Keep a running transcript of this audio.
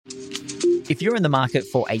If you're in the market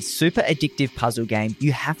for a super addictive puzzle game,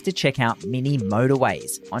 you have to check out Mini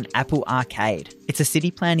Motorways on Apple Arcade. It's a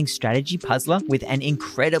city planning strategy puzzler with an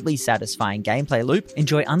incredibly satisfying gameplay loop.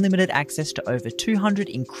 Enjoy unlimited access to over 200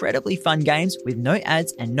 incredibly fun games with no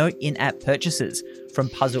ads and no in-app purchases. From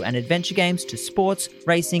puzzle and adventure games to sports,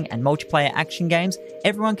 racing and multiplayer action games,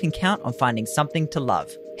 everyone can count on finding something to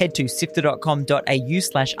love. Head to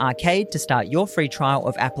sifter.com.au/arcade to start your free trial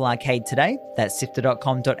of Apple Arcade today. That's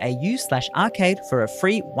sifter.com.au/arcade for a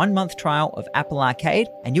free 1-month trial of Apple Arcade,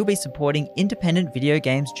 and you'll be supporting independent video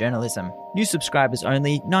games journalism. New subscribers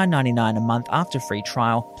only, $9.99 a month after free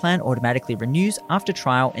trial. Plan automatically renews after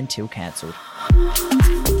trial until cancelled.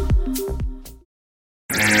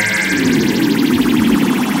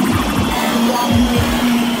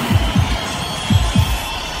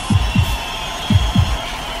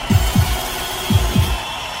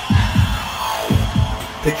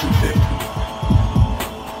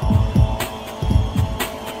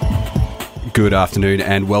 Good afternoon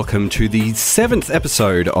and welcome to the 7th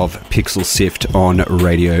episode of Pixel Sift on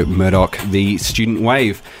Radio Murdoch, the student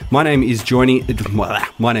wave. My name is Gianni. Now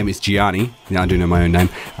I do know my own name.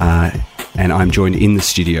 And I'm joined in the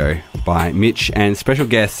studio by Mitch and special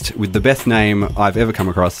guest with the best name I've ever come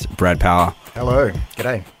across, Brad Power. Hello.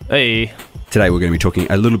 G'day. Hey. Today we're going to be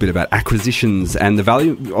talking a little bit about acquisitions and the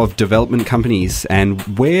value of development companies and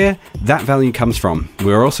where that value comes from.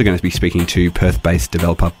 We're also going to be speaking to Perth-based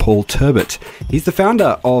developer Paul Turbett. He's the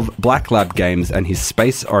founder of Black Lab Games and his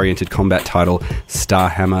space-oriented combat title,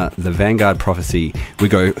 Starhammer, The Vanguard Prophecy. We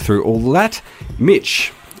go through all that.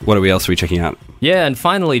 Mitch, what else are we checking out? Yeah, and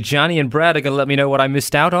finally, Gianni and Brad are going to let me know what I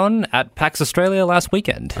missed out on at PAX Australia last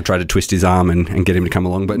weekend. I tried to twist his arm and get him to come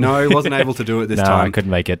along, but no, he wasn't able to do it this time. No, I couldn't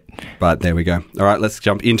make it. But there we go. All right, let's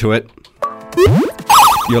jump into it.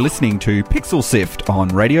 You're listening to Pixel Sift on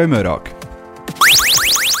Radio Murdoch.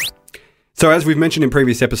 So as we've mentioned in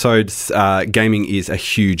previous episodes, gaming is a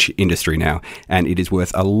huge industry now, and it is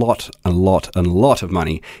worth a lot of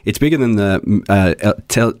money. It's bigger than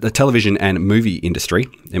the television and movie industry.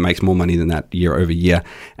 It makes more money than that year over year,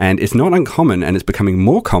 and it's not uncommon, and it's becoming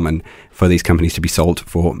more common for these companies to be sold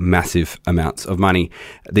for massive amounts of money.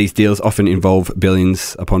 These deals often involve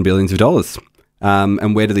billions upon billions of dollars.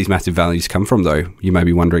 And where do these massive values come from, though? You may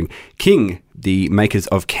be wondering. King, the makers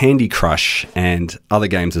of Candy Crush and other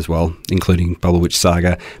games as well, including Bubble Witch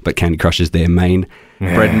Saga, but Candy Crush is their main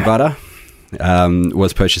bread and butter,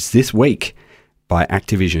 was purchased this week by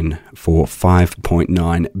Activision for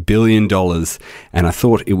 $5.9 billion. And I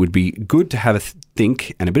thought it would be good to have a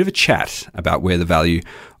think and a bit of a chat about where the value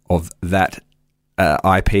of that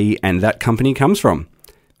IP and that company comes from.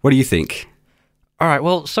 What do you think? All right,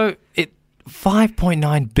 well, so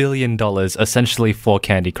 $5.9 billion essentially for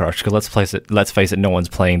Candy Crush, because let's face it, no one's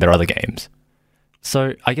playing their other games.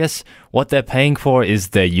 So I guess what they're paying for is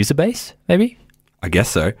their user base, maybe? I guess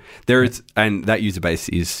so. And that user base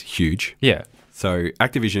is huge. Yeah. So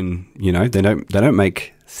Activision, they don't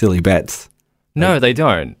make silly bets. No, they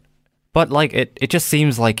don't. But it just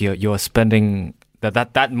seems like you're spending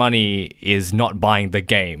that money is not buying the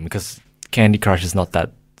game, because Candy Crush is not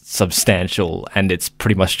that substantial, and it's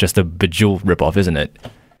pretty much just a Bejeweled ripoff, isn't it?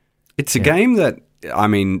 It's a game that,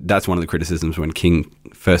 that's one of the criticisms when King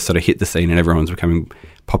first sort of hit the scene and everyone's becoming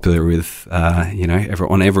popular with,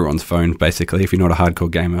 on everyone's phone, basically. If you're not a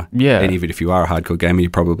hardcore gamer, any of it, if you are a hardcore gamer, you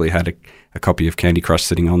probably had a copy of Candy Crush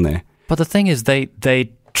sitting on there. But the thing is, they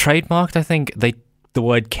trademarked, I think, the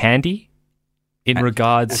word candy in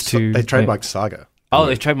regards to... They trademarked Saga. Oh,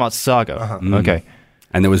 they trademarked Saga. Uh-huh. Okay.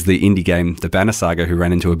 And there was the indie game, the Banner Saga, who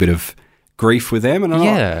ran into a bit of grief with them. And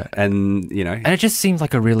And it just seems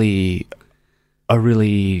like a really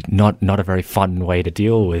not a very fun way to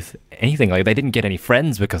deal with anything. Like, they didn't get any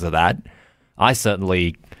friends because of that. I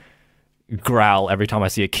certainly growl every time I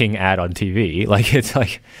see a King ad on TV.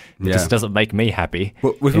 It just doesn't make me happy.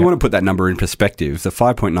 Well, if we want to put that number in perspective, the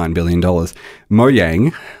 $5.9 billion,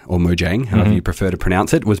 Mojang, or Mojang, however you prefer to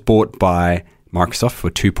pronounce it, was bought by Microsoft for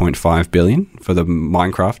 $2.5 billion for the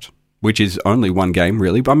Minecraft, which is only one game,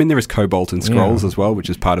 really. I mean, there is Cobalt and Scrolls as well, which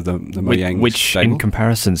is part of the Mojang which stable. In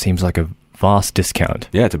comparison seems like a vast discount.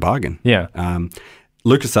 Yeah, it's a bargain. Yeah.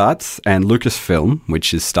 LucasArts and Lucasfilm,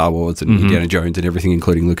 which is Star Wars and Indiana Jones and everything,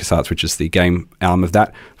 including LucasArts, which is the game arm of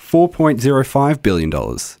that, $4.05 billion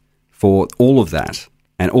for all of that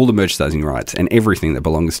and all the merchandising rights and everything that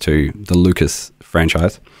belongs to the Lucas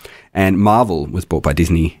franchise. And Marvel was bought by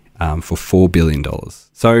Disney for $4 billion.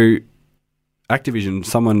 So Activision,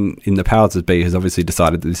 someone in the powers that be, has obviously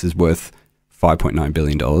decided that this is worth $5.9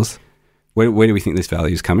 billion. Where do we think this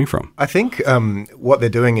value is coming from? I think what they're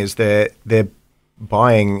doing is they're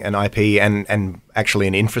buying an IP and actually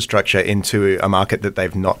an infrastructure into a market that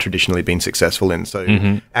they've not traditionally been successful in. So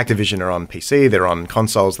Activision are on PC, they're on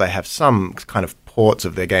consoles, they have some kind of ports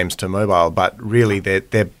of their games to mobile, but really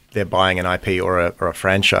they're buying an IP or a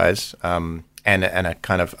franchise and a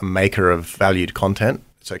kind of a maker of valued content.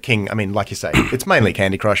 So King, I mean, like you say, it's mainly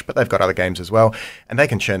Candy Crush, but they've got other games as well, and they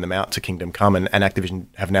can churn them out to Kingdom Come, and Activision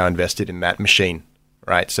have now invested in that machine,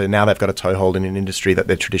 right? So now they've got a toehold in an industry that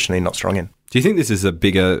they're traditionally not strong in. Do you think this is a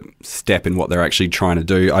bigger step in what they're actually trying to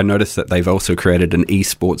do? I noticed that they've also created an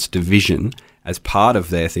esports division as part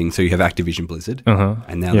of their thing. So you have Activision Blizzard,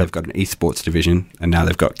 and now they've got an esports division, and now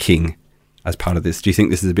they've got King as part of this. Do you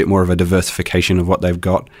think this is a bit more of a diversification of what they've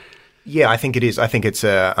got? Yeah, I think it is. I think it's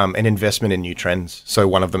an investment in new trends. So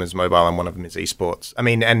one of them is mobile and one of them is esports. I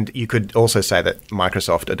mean, and you could also say that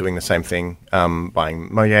Microsoft are doing the same thing, buying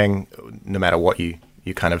Mojang, no matter what you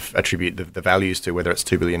kind of attribute the values to, whether it's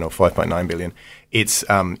 2 billion or 5.9 billion.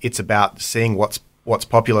 It's about seeing what's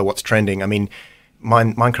popular, what's trending. I mean,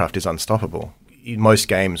 Minecraft is unstoppable. Most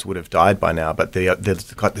games would have died by now, but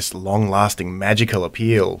they've got this long-lasting magical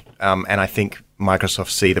appeal. And I think Microsoft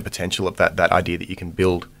see the potential of that idea that you can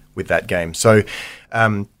build with that game. So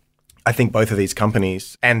I think both of these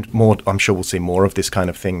companies, and more, I'm sure we'll see more of this kind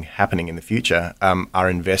of thing happening in the future, are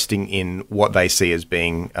investing in what they see as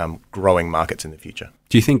being growing markets in the future.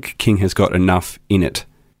 Do you think King has got enough in it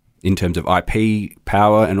in terms of IP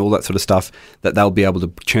power and all that sort of stuff that they'll be able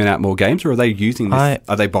to churn out more games, or are they using this?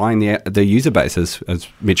 Are they buying the user base, as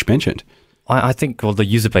Mitch mentioned? I think, well, the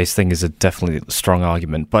user base thing is a definitely strong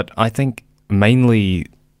argument, but I think mainly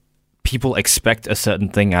people expect a certain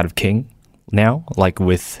thing out of King now, like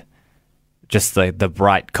with just the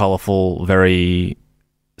bright, colourful, very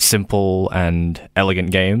simple and elegant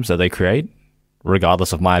games that they create.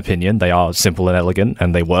 Regardless of my opinion, they are simple and elegant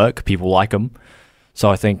and they work. People like them. So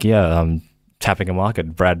I think, tapping a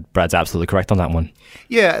market. Brad's absolutely correct on that one.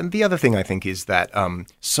 Yeah, and the other thing I think is that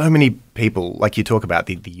so many people, like you talk about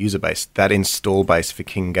the user base, that install base for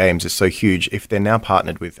King Games is so huge. If they're now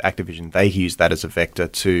partnered with Activision, they use that as a vector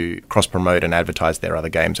to cross-promote and advertise their other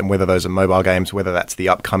games. And whether those are mobile games, whether that's the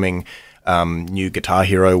upcoming new Guitar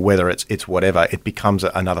Hero, whether it's whatever, it becomes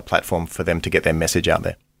another platform for them to get their message out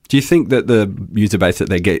there. Do you think that the user base that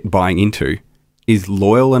they get buying into is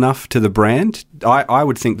loyal enough to the brand? I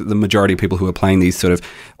would think that the majority of people who are playing these sort of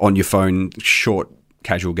on your phone short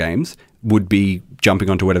casual games would be jumping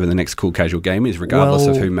onto whatever the next cool casual game is, regardless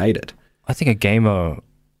of who made it. I think a gamer,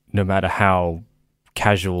 no matter how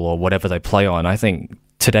casual or whatever they play on, I think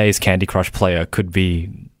today's Candy Crush player could be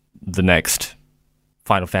the next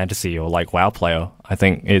Final Fantasy or like WoW player. I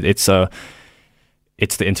think it's the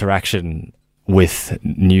interaction with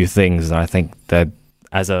new things, and I think that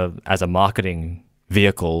as a marketing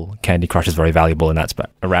vehicle, Candy Crush is very valuable in that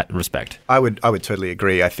respect. I would totally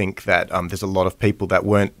agree. I think that there's a lot of people that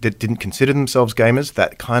didn't consider themselves gamers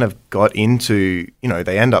that kind of got into,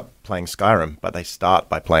 they end up playing Skyrim, but they start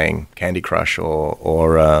by playing Candy Crush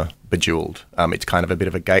or Bejeweled. It's kind of a bit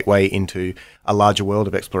of a gateway into a larger world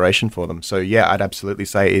of exploration for them. So yeah, I'd absolutely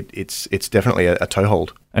say it's definitely a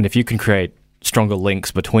toehold. And if you can create stronger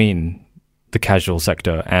links between the casual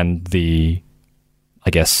sector and the, I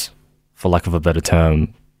guess, for lack of a better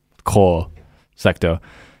term, core sector.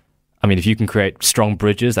 I mean, if you can create strong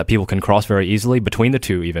bridges that people can cross very easily between the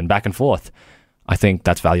two, even back and forth, I think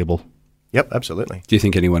that's valuable. Yep, absolutely. Do you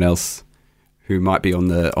think anyone else who might be on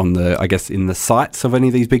the I guess in the sights of any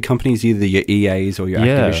of these big companies, either your EAs or your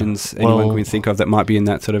Activisions, anyone we can think of that might be in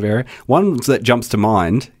that sort of area? One that jumps to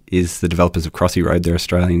mind is the developers of Crossy Road. They're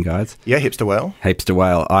Australian guys. Yeah, Hipster Whale. Hipster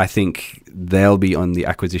Whale. I think they'll be on the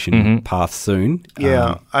acquisition path soon.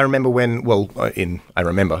 Yeah, I remember in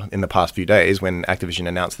the past few days when Activision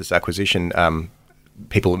announced this acquisition,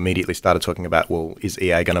 people immediately started talking about, well, is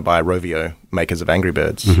EA going to buy Rovio, makers of Angry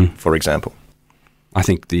Birds, for example? I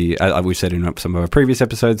think we've said in some of our previous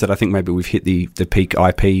episodes that I think maybe we've hit the peak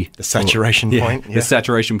IP. The saturation point. Yeah. The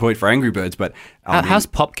saturation point for Angry Birds. But how's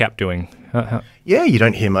PopCap doing? Yeah, you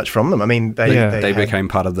don't hear much from them. I mean, they became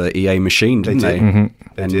part of the EA machine, didn't they?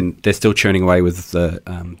 And they're still churning away with the...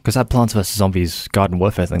 Because that Plants vs. Zombies Garden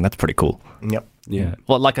Warfare thing, that's pretty cool. Yep. Yeah.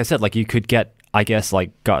 Well, like I said, like you could get, I guess,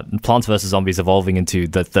 like Plants vs. Zombies evolving into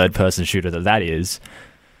the third-person shooter that is.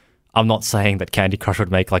 I'm not saying that Candy Crush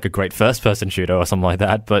would make like a great first-person shooter or something like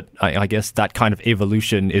that, but I guess that kind of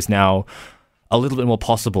evolution is now a little bit more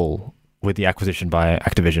possible with the acquisition by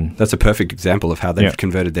Activision. That's a perfect example of how they've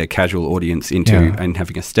converted their casual audience into and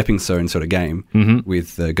having a stepping stone sort of game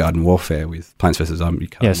with Garden Warfare, with Plants vs. Zombies.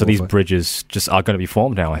 So these bridges just are going to be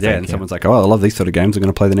formed now, I think. And someone's like, oh, I love these sort of games. I'm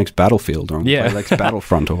going to play the next Battlefield or I'm going to play the next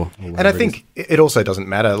Battlefront. And I think it also doesn't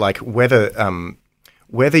matter like whether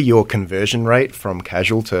whether your conversion rate from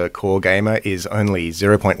casual to core gamer is only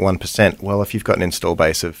 0.1%, well, if you've got an install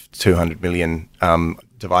base of 200 million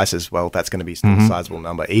devices, well, that's going to be still a sizable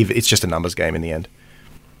number. It's just a numbers game in the end.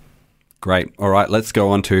 Great. All right, let's go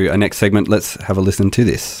on to our next segment. Let's have a listen to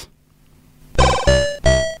this.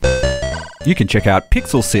 You can check out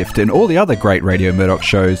Pixel Sift and all the other great Radio Murdoch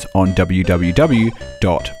shows on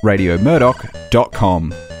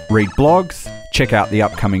www.radiomurdoch.com. Read blogs, check out the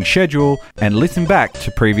upcoming schedule, and listen back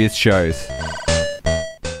to previous shows.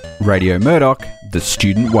 Radio Murdoch, the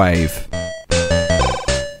student wave.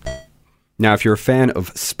 Now, if you're a fan of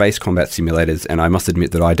space combat simulators, and I must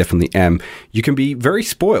admit that I definitely am, you can be very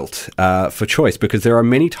spoilt for choice, because there are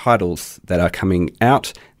many titles that are coming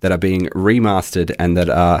out that are being remastered and that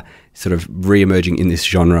are sort of re-emerging in this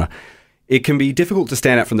genre. It can be difficult to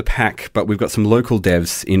stand out from the pack, but we've got some local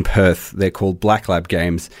devs in Perth. They're called Black Lab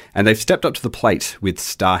Games, and they've stepped up to the plate with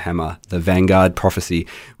Starhammer, the Vanguard Prophecy,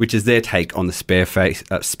 which is their take on the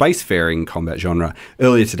spacefaring combat genre.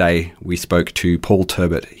 Earlier today, we spoke to Paul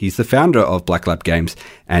Turbett. He's the founder of Black Lab Games,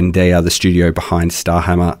 and they are the studio behind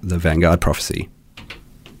Starhammer, the Vanguard Prophecy.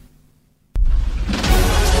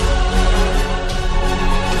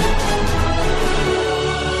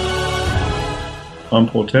 I'm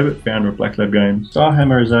Paul Turbett, founder of Black Lab Games.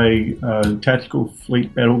 Starhammer is a tactical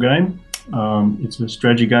fleet battle game. It's a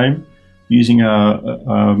strategy game using a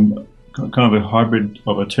kind of a hybrid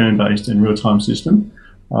of a turn-based and real-time system.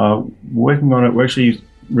 Working on it, we actually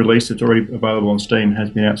released it. It's already available on Steam. Has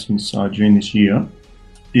been out since June this year.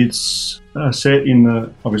 It's set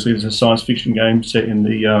in obviously it's a science fiction game set in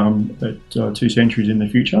the 2 centuries in the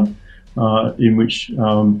future, in which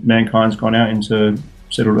mankind's gone out into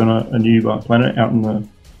settled on a new planet out in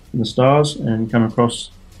the stars and come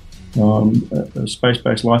across a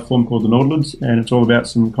space-based life form called the Nautilus, and it's all about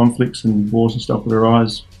some conflicts and wars and stuff that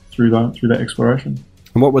arise through that exploration.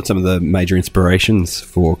 And what were some of the major inspirations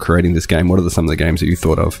for creating this game? What are some of the games that you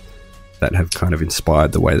thought of that have kind of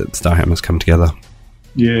inspired the way that Starhammer's come together?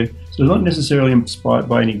 Yeah, so it's not necessarily inspired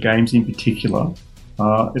by any games in particular.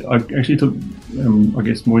 I actually took, I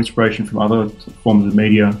guess, more inspiration from other forms of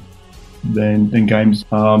media than games.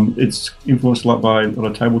 It's influenced a lot by a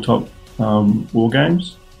lot of tabletop war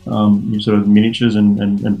games, sort of miniatures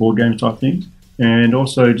and board games type things, and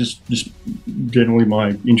also just generally my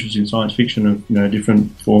interest in science fiction of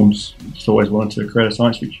different forms. Just always wanted to create a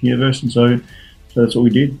science fiction universe, and so that's what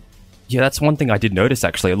we did. Yeah, that's one thing I did notice,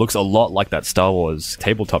 actually. It looks a lot like that Star Wars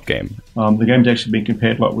tabletop game. The game's actually been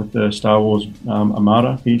compared a lot with the Star Wars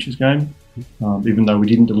Armada miniatures game. Even though we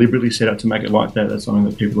didn't deliberately set out to make it like that, that's something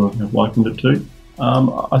that people have likened it to.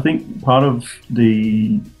 I think part of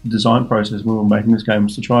the design process when we were making this game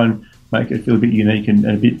was to try and make it feel a bit unique and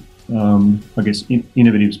a bit, I guess,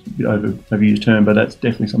 innovative is a bit overused term, but that's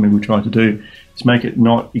definitely something we tried to do, is make it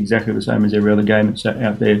not exactly the same as every other game that's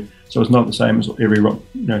out there. So it's not the same as every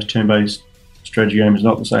turn-based strategy game. It's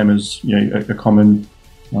not the same as a common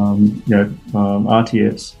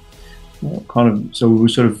RTS. So we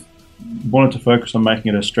sort of wanted to focus on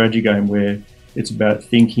making it a strategy game where it's about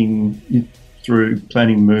thinking through,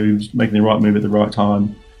 planning moves, making the right move at the right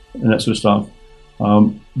time, and that sort of stuff.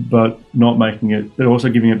 But not making it, but also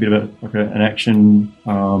giving it a bit of an action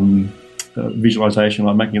visualization,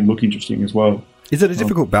 like making it look interesting as well. Is it a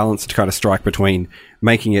difficult balance to kind of strike between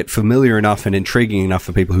making it familiar enough and intriguing enough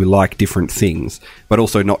for people who like different things, but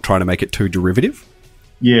also not trying to make it too derivative?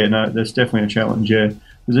 Yeah, no, that's definitely a challenge, yeah.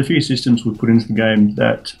 There's a few systems we put into the game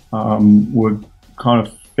that were kind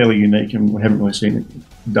of fairly unique and we haven't really seen it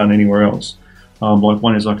done anywhere else. Like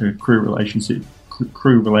one is like a crew relationship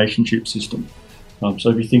system. So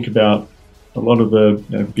if you think about a lot of the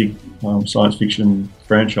big science fiction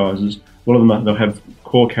franchises, a lot of them they'll have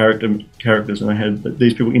core characters, and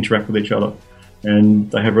these people interact with each other,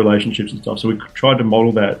 and they have relationships and stuff. So we tried to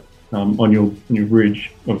model that on your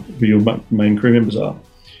bridge of who your main crew members are.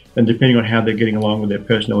 And depending on how they're getting along with their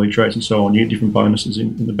personality traits and so on, you get different bonuses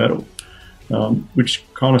in the battle, which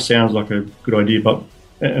kind of sounds like a good idea,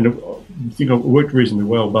 and I think it worked reasonably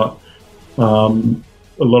well, but a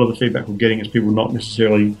lot of the feedback we're getting is people not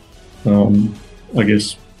necessarily, I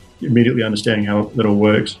guess, immediately understanding how that all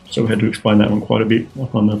works. So we had to explain that one quite a bit,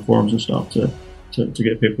 like on the forums and stuff, to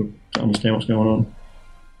get people to understand what's going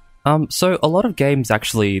on. So a lot of games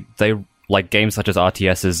actually, like games such as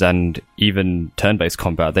RTSs and even turn-based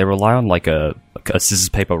combat, they rely on like a scissors,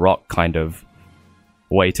 paper, rock kind of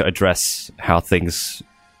way to address how things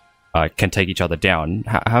can take each other down.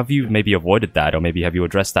 Have you maybe avoided that, or maybe have you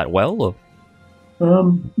addressed that well? Or?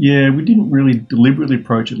 Yeah, we didn't really deliberately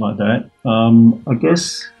approach it like that. I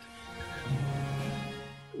guess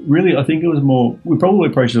really, I think it was more. We probably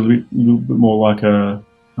approached it a little bit more like an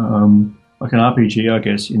RPG, I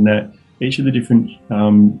guess, in that each of the different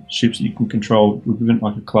ships that you can control were given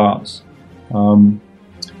like a class.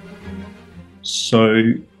 So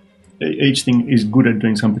each thing is good at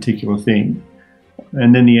doing some particular thing,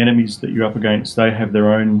 and then the enemies that you're up against, they have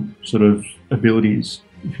their own sort of abilities,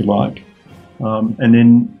 if you like, and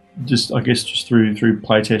then just through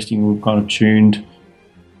playtesting, we've kind of tuned,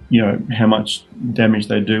 how much damage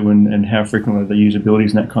they do and how frequently they use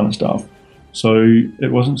abilities and that kind of stuff. So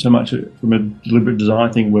it wasn't so much from a deliberate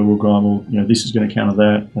design thing where we're going, well, this is going to counter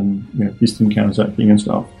that, and this thing counters that thing and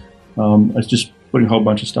stuff. It's just putting a whole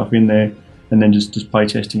bunch of stuff in there, and then just play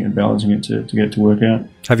testing and balancing it to get it to work out.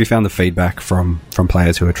 Have you found the feedback from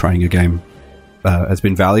players who are trying your game has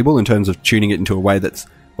been valuable in terms of tuning it into a way that's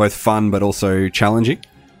both fun but also challenging?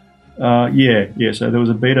 Yeah. So there was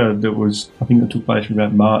a beta that took place from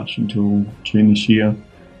about March until June this year.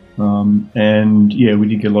 And yeah, we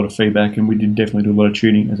did get a lot of feedback, and we did definitely do a lot of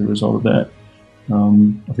tuning as a result of that.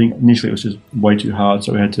 I think initially it was just way too hard,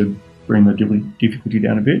 so we had to bring the difficulty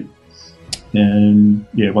down a bit. And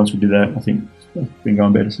yeah, once we did that, I think it's been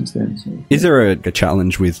going better since then. So. Is there a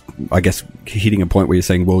challenge with, I guess, hitting a point where you're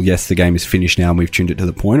saying, well, yes, the game is finished now and we've tuned it to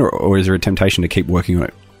the point, or is there a temptation to keep working on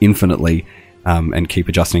it infinitely and keep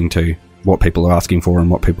adjusting to what people are asking for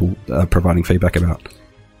and what people are providing feedback about?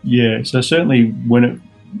 Yeah, so certainly when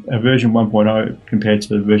a version 1.0 compared to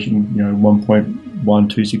the version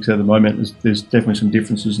 1.126 at the moment, there's definitely some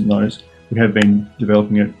differences in those. We have been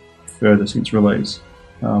developing it further since release.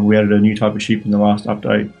 We added a new type of ship in the last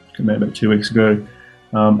update, came out about 2 weeks ago.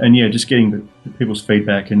 And yeah, just getting the people's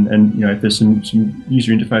feedback and if there's some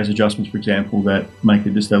user interface adjustments, for example, that make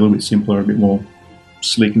it just a little bit simpler, a bit more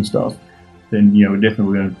sleek and stuff, then we're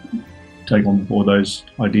definitely going to take on board those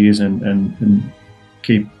ideas and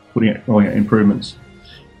keep rolling out improvements.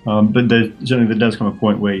 But certainly there does come a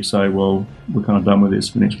point where you say, well, we're kind of done with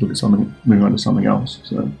this, we need to look at moving on to something else.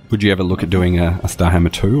 So, would you ever look at doing a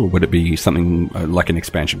Starhammer 2, or would it be something like an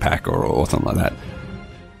expansion pack or something like that?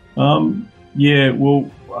 Yeah, well,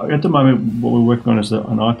 at the moment what we're working on is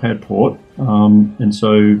an iPad port, and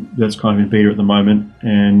so that's kind of in beta at the moment,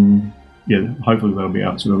 and yeah, hopefully that'll be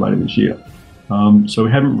out sort of later this year. So we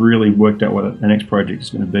haven't really worked out what the next project is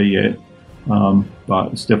going to be yet.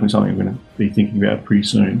 But it's definitely something we're going to be thinking about pretty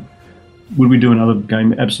soon. Would we do another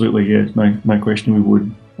game? Absolutely, yeah. No question we would.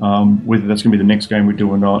 Whether that's going to be the next game we do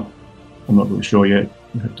or not, I'm not really sure yet.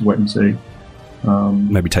 We'll have to wait and see.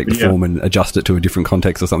 Maybe take the form and adjust it to a different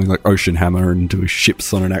context or something like Ocean Hammer and do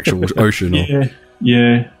ships on an actual ocean.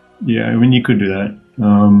 Yeah. I mean, you could do that.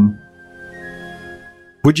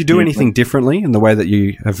 Would you do anything differently in the way that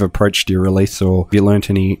you have approached your release, or have you learnt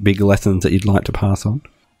any big lessons that you'd like to pass on?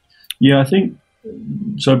 Yeah, I think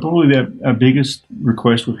so. Probably our biggest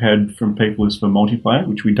request we've had from people is for multiplayer,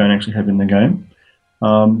 which we don't actually have in the game,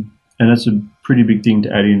 and that's a pretty big thing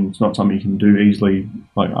to add in. It's not something you can do easily,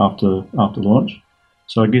 like after launch.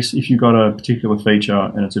 So I guess if you've got a particular feature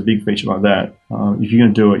and it's a big feature like that, if you're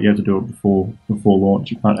going to do it, you have to do it before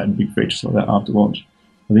launch. You can't add big features like that after launch.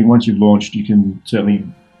 I think once you've launched, you can certainly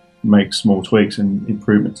make small tweaks and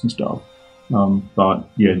improvements and stuff. But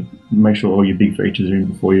yeah, make sure all your big features are in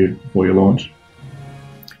before you launch.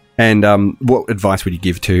 And what advice would you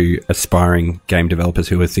give to aspiring game developers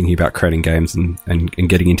who are thinking about creating games and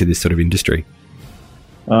getting into this sort of industry?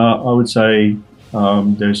 I would say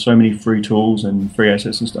there's so many free tools and free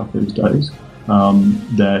assets and stuff these days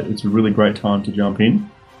that it's a really great time to jump in.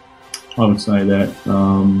 I would say that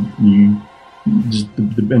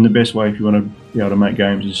the best way if you want to be able to make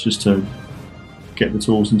games is just to get the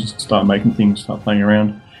tools and just start making things, start playing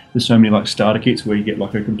around. There's so many like starter kits where you get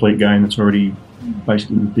like a complete game that's already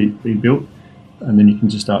basically been built, and then you can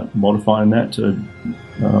just start modifying that to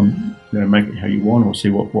make it how you want, or see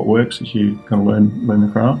what works as you kind of learn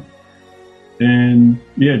the craft. And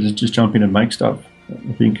yeah, just jump in and make stuff.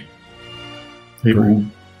 I think people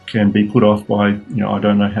can be put off by I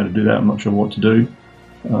don't know how to do that, I'm not sure what to do,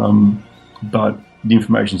 but the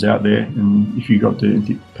information's out there, and if you've got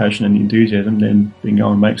the passion and the enthusiasm, then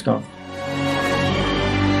go and make stuff.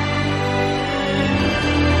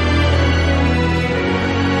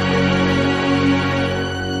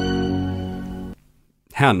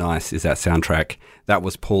 How nice is that soundtrack? That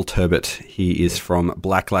was Paul Turbett. He is from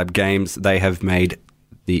Black Lab Games. They have made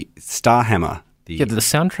the Starhammer. The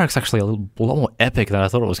soundtrack's actually a lot more epic than I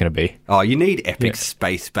thought it was going to be. Oh, you need epic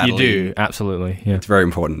space battling. You do, absolutely. Yeah. It's very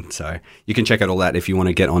important. So you can check out all that if you want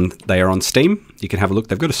to get on. They are on Steam. You can have a look.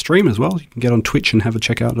 They've got a stream as well. You can get on Twitch and have a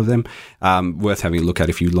check out of them. Worth having a look at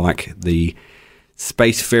if you like the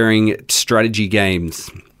spacefaring strategy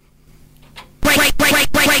games.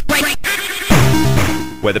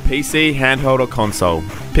 Whether PC, handheld or console,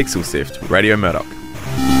 Pixel Sift, Radio Murdoch.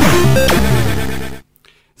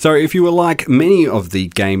 So if you were like many of the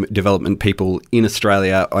game development people in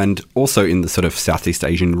Australia and also in the sort of Southeast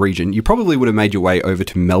Asian region, you probably would have made your way over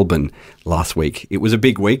to Melbourne last week. It was a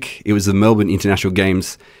big week. It was the Melbourne International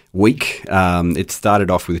Games Week. It started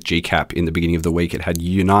off with GCAP in the beginning of the week. It had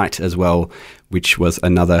Unite as well, which was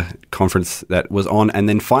another conference that was on. And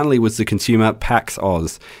then finally was the consumer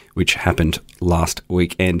PAXAUS, which happened last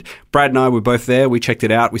weekend. Brad and I were both there. We checked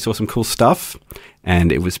it out. We saw some cool stuff.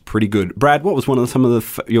 And it was pretty good. Brad, what was some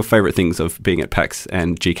of your favourite things of being at PAX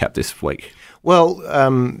and GCAP this week? Well,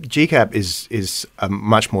 GCAP is a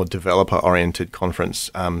much more developer-oriented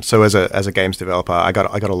conference. So as a games developer, I got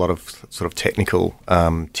a lot of sort of technical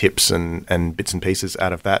tips and bits and pieces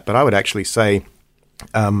out of that. But I would actually say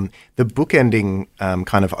the bookending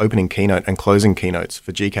kind of opening keynote and closing keynotes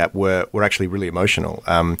for GCAP were actually really emotional.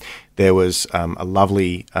 There was a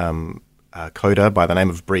lovely coder by the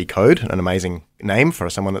name of Bree Code, an amazing name for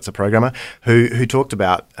someone that's a programmer, who talked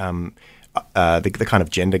about the kind of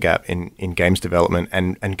gender gap in games development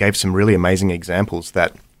and gave some really amazing examples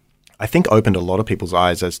that I think opened a lot of people's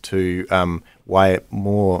eyes as to why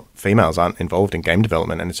more females aren't involved in game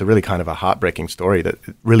development. And it's a really kind of a heartbreaking story that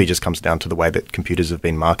really just comes down to the way that computers have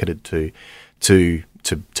been marketed to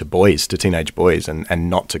boys, to teenage boys, and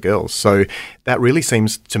not to girls. So that really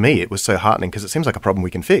seems, to me, it was so heartening because it seems like a problem we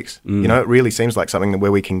can fix. You know, it really seems like something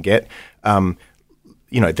where we can get,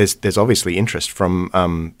 there's obviously interest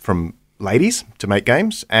from ladies to make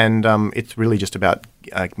games, and it's really just about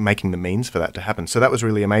making the means for that to happen. So that was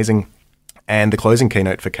really amazing. And the closing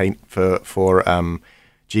keynote for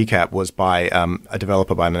GCAP was by a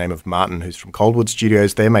developer by the name of Martin, who's from Coldwood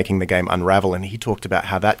Studios. They're making the game Unravel, and he talked about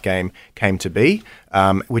how that game came to be,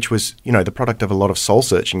 which was, the product of a lot of soul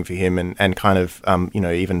searching for him and kind of,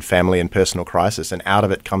 even family and personal crisis. And out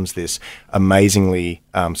of it comes this amazingly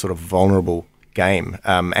sort of vulnerable game.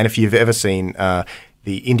 And if you've ever seen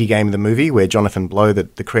the indie game of the movie where Jonathan Blow,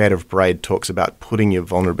 the creator of Braid, talks about putting your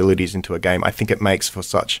vulnerabilities into a game, I think it makes for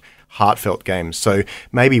such heartfelt games. So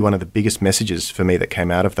maybe one of the biggest messages for me that came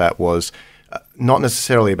out of that was not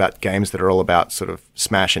necessarily about games that are all about sort of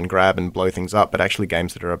smash and grab and blow things up, but actually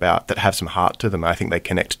games that have some heart to them. I think they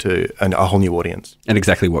connect to a whole new audience. And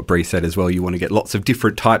exactly what Bree said as well. You want to get lots of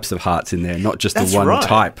different types of hearts in there, not just the one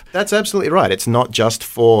type. That's absolutely right. It's not just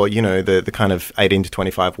for, the kind of 18 to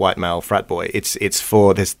 25 white male frat boy. It's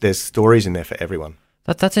for, there's stories in there for everyone.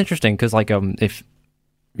 That's interesting because if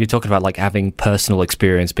you're talking about having personal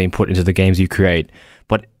experience being put into the games you create,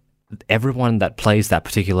 but everyone that plays that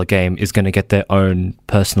particular game is going to get their own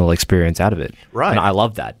personal experience out of it. Right. And I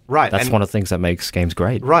love that. Right. That's one of the things that makes games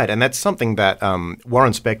great. Right. And that's something that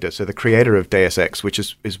Warren Spector, so the creator of Deus Ex, which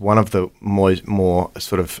is one of the more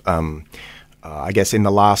sort of, I guess in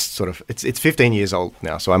the last sort of, it's 15 years old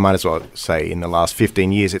now, so I might as well say in the last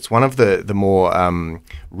 15 years, it's one of the more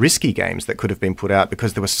risky games that could have been put out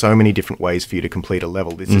because there were so many different ways for you to complete a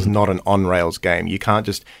level. This is not an on-rails game. You can't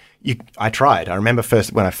just... I tried. I remember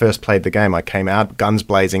when I first played the game, I came out guns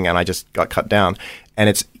blazing and I just got cut down.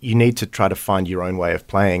 And you need to try to find your own way of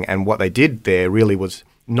playing. And what they did there really was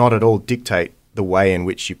not at all dictate the way in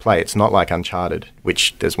which you play. It's not like Uncharted,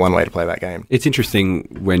 which there's one way to play that game. It's interesting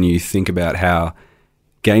when you think about how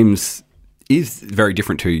games is very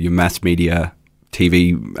different to your mass media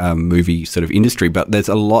TV movie sort of industry, but there's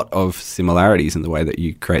a lot of similarities in the way that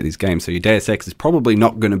you create these games. So your Deus Ex is probably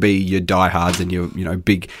not going to be your Die Hards and your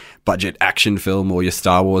big budget action film or your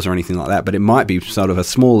Star Wars or anything like that, but it might be sort of a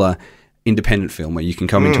smaller independent film where you can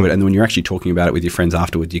come into it, and when you're actually talking about it with your friends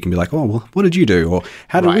afterwards, you can be like, oh, well, what did you do? Or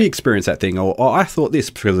how did we experience that thing? Or I thought this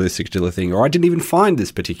particular thing, or I didn't even find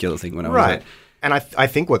this particular thing when I was there. And I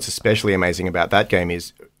think what's especially amazing about that game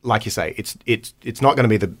is, like you say, it's not going to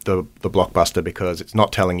be the blockbuster because it's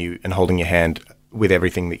not telling you and holding your hand with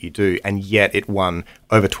everything that you do, and yet it won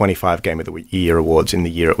over 25 Game of the Year awards in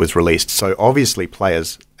the year it was released. So obviously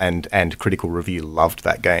players and critical review loved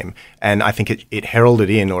that game, and I think it heralded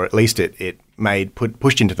in, or at least it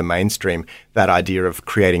pushed into the mainstream that idea of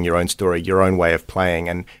creating your own story, your own way of playing,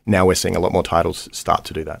 and now we're seeing a lot more titles start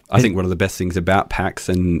to do that. I think one of the best things about PAX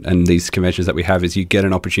and these conventions that we have is you get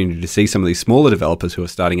an opportunity to see some of these smaller developers who are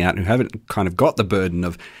starting out and who haven't kind of got the burden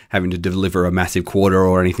of having to deliver a massive quarter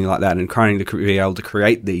or anything like that, and trying to be able to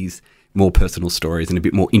create these more personal stories and a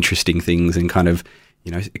bit more interesting things and kind of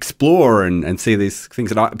explore and see these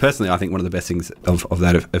things. And I think one of the best things of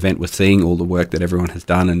that event was seeing all the work that everyone has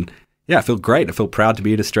done. And yeah, I feel great. I feel proud to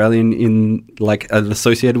be an Australian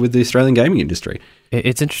associated with the Australian gaming industry.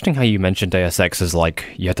 It's interesting how you mentioned Deus Ex as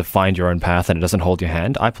you have to find your own path and it doesn't hold your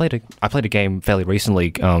hand. I played a game fairly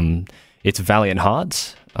recently. it's Valiant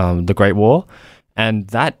Hearts, The Great War, and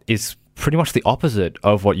that is pretty much the opposite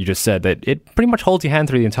of what you just said. That it pretty much holds your hand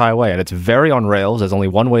through the entire way, and it's very on rails. There's only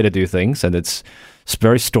one way to do things, and it's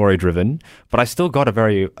very story driven. But I still got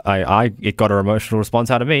it got an emotional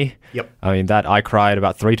response out of me. Yep. I mean, that I cried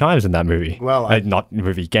about 3 times in that movie. Well, not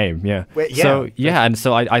movie, game. Yeah. Well, yeah. So yeah, and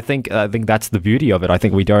so I think that's the beauty of it. I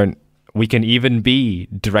think we can even be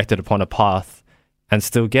directed upon a path and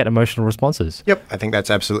still get emotional responses. Yep, I think that's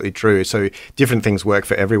absolutely true. So different things work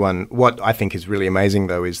for everyone. What I think is really amazing,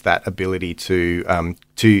 though, is that ability to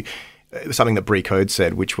something that Brie Code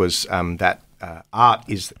said, which was that art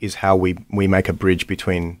is how we make a bridge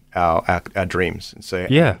between our dreams. And so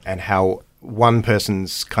and how one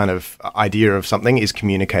person's kind of idea of something is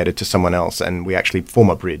communicated to someone else, and we actually form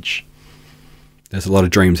a bridge. There's a lot of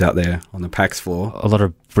dreams out there on the PAX floor. A lot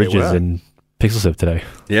of bridges in PixelSift today.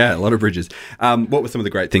 Yeah, a lot of bridges. What were some of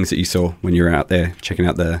the great things that you saw when you were out there checking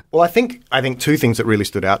out the... Well, I think 2 things that really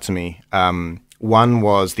stood out to me. One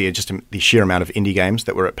was the sheer amount of indie games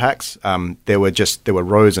that were at PAX. There were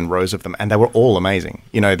rows and rows of them, and they were all amazing.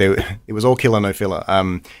 You know, it was all killer, no filler.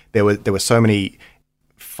 There were so many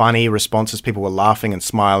funny responses. People were laughing and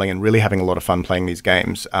smiling and really having a lot of fun playing these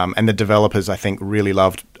games. And the developers, I think, really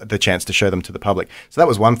loved the chance to show them to the public. So that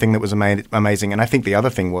was one thing that was amazing. And I think the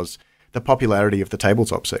other thing was the popularity of the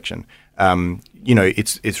tabletop section. You know,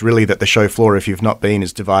 it's really that the show floor, if you've not been,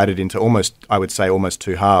 is divided into almost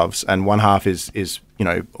 2 halves. And one half is you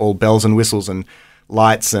know, all bells and whistles and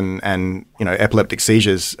lights and you know, epileptic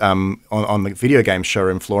seizures on the video game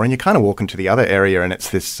showroom floor. And you kind of walk into the other area, and it's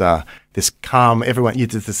this calm. Everyone,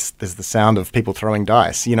 there's the sound of people throwing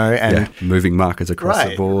dice, you know, and moving markers across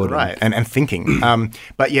the board, and thinking.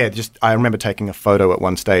 But yeah, I remember taking a photo at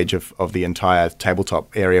one stage of the entire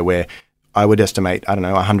tabletop area where I would estimate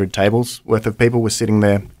 100 tables worth of people were sitting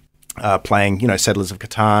there playing, you know, Settlers of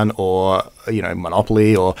Catan or you know,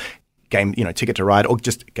 Monopoly or game, you know, Ticket to Ride, or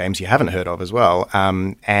just games you haven't heard of as well.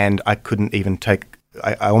 And I couldn't even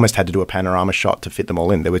I almost had to do a panorama shot to fit them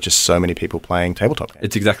all in. There were just so many people playing tabletop games.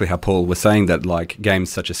 It's exactly how Paul was saying that, like, games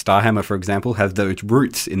such as Starhammer, for example, have those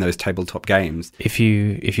roots in those tabletop games. If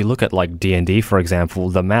you look at like D&D, for example,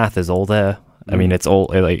 the math is all there. I mean, it's all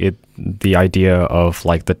the idea of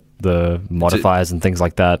like the modifiers and things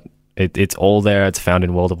like that. It's all there. It's found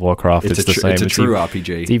in World of Warcraft. It's the same. It's a true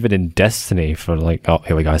RPG. It's even in Destiny for like, oh,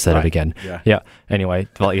 here we go. I said it again. Yeah. Anyway,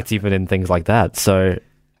 like, it's even in things like that. So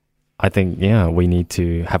I think, we need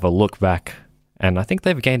to have a look back. And I think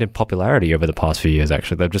they've gained in popularity over the past few years,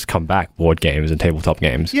 actually. They've just come back, board games and tabletop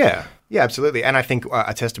games. Yeah, absolutely. And I think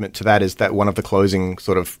a testament to that is that one of the closing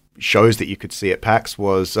sort of shows that you could see at PAX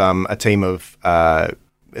was a team of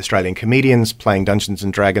Australian comedians playing Dungeons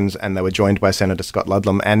and Dragons, and they were joined by Senator Scott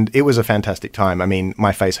Ludlam, and it was a fantastic time. I mean,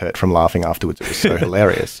 my face hurt from laughing afterwards. It was so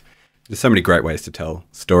hilarious. There's so many great ways to tell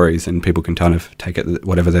stories, and people can kind of take it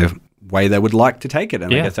whatever their way they would like to take it,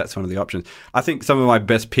 and I guess that's one of the options. I think some of my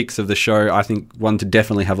best picks of the show, I think one to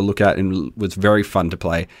definitely have a look at and was very fun to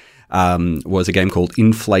play, was a game called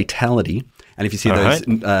Inflatality. And if you see those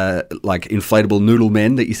like inflatable noodle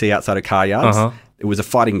men that you see outside of car yards, it was a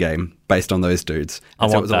fighting game based on those dudes.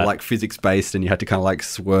 And so it was all like physics based, and you had to kind of like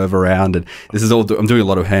swerve around. And this is all, I'm doing a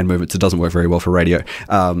lot of hand movements. It doesn't work very well for radio.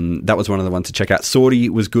 That was one of the ones to check out. Sortie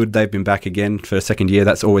was good. They've been back again for a second year.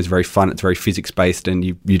 That's always very fun. It's very physics based, and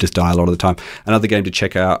you just die a lot of the time. Another game to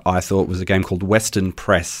check out, I thought, was a game called Western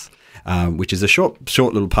Press, which is a short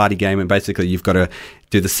little party game, and basically you've got to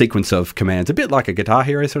do the sequence of commands, a bit like a Guitar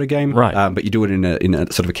Hero sort of game, right? But you do it in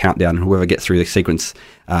a sort of a countdown, and whoever gets through the sequence,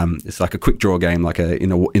 it's like a quick draw game, like in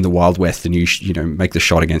the Wild West, and you make the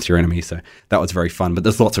shot against your enemy. So that was very fun. But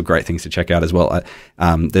there's lots of great things to check out as well.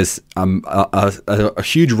 There's a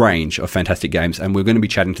huge range of fantastic games, and we're going to be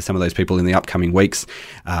chatting to some of those people in the upcoming weeks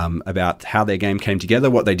about how their game came together,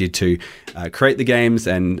 what they did to create the games,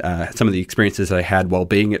 and some of the experiences they had while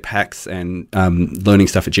being at PAX, and learning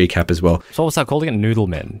stuff at GCAP as well. So what's that called again? Noodle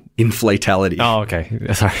Men. Inflatality. Oh, okay.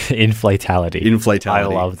 Sorry. Inflatality. I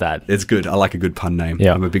love that. It's good. I like a good pun name.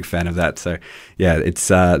 Yeah. I'm a big fan of that. So yeah, it's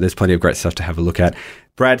there's plenty of great stuff to have a look at.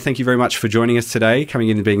 Brad, thank you very much for joining us today, coming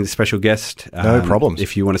in and being the special guest. No problems.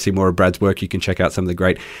 If you want to see more of Brad's work, you can check out some of the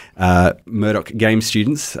great Murdoch game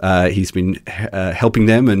students. He's been helping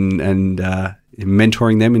them and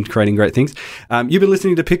mentoring them in creating great things. You've been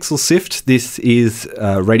listening to Pixel Sift. This is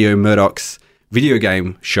Radio Murdoch's video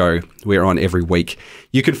game show we're on every week.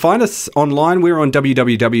 You can find us online. We're on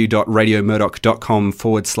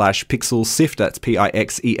www.radiomurdoch.com/pixelsift. That's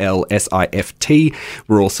PIXELSIFT.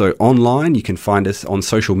 We're also online. You can find us on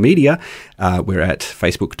social media. We're at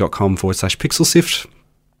facebook.com/pixelsift.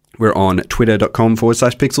 We're on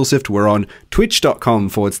twitter.com/PixelSift. We're on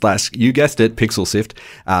twitch.com/ you guessed it, PixelSift,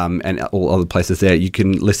 and all other places there. You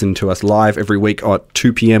can listen to us live every week at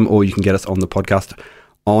 2 p.m. or you can get us on the podcast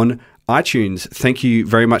on iTunes. Thank you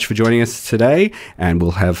very much for joining us today, and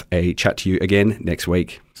we'll have a chat to you again next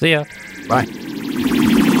week. See ya. Bye.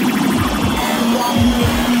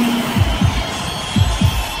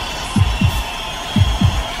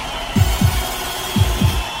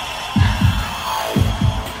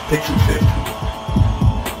 Pixel Sift.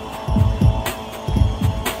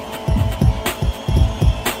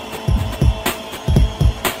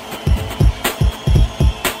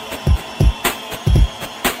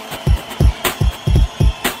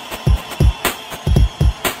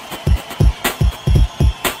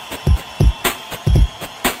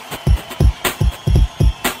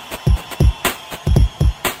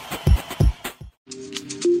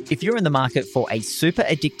 If you're in the market for a super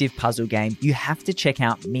addictive puzzle game, you have to check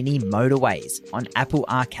out Mini Motorways on Apple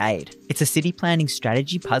Arcade. It's a city planning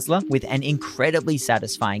strategy puzzler with an incredibly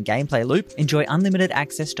satisfying gameplay loop. Enjoy unlimited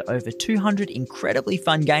access to over 200 incredibly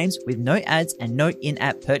fun games with no ads and no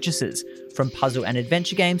in-app purchases. From puzzle and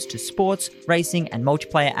adventure games to sports, racing, and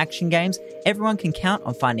multiplayer action games, everyone can count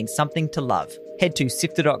on finding something to love. Head to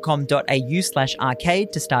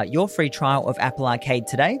sifter.com.au/arcade to start your free trial of Apple Arcade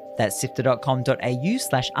today. That's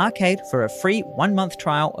sifter.com.au/arcade for a free 1-month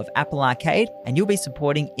trial of Apple Arcade, and you'll be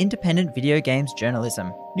supporting independent video games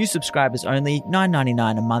journalism. New subscribers only,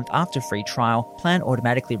 $9.99 a month after free trial. Plan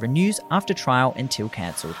automatically renews after trial until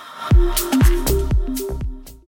cancelled.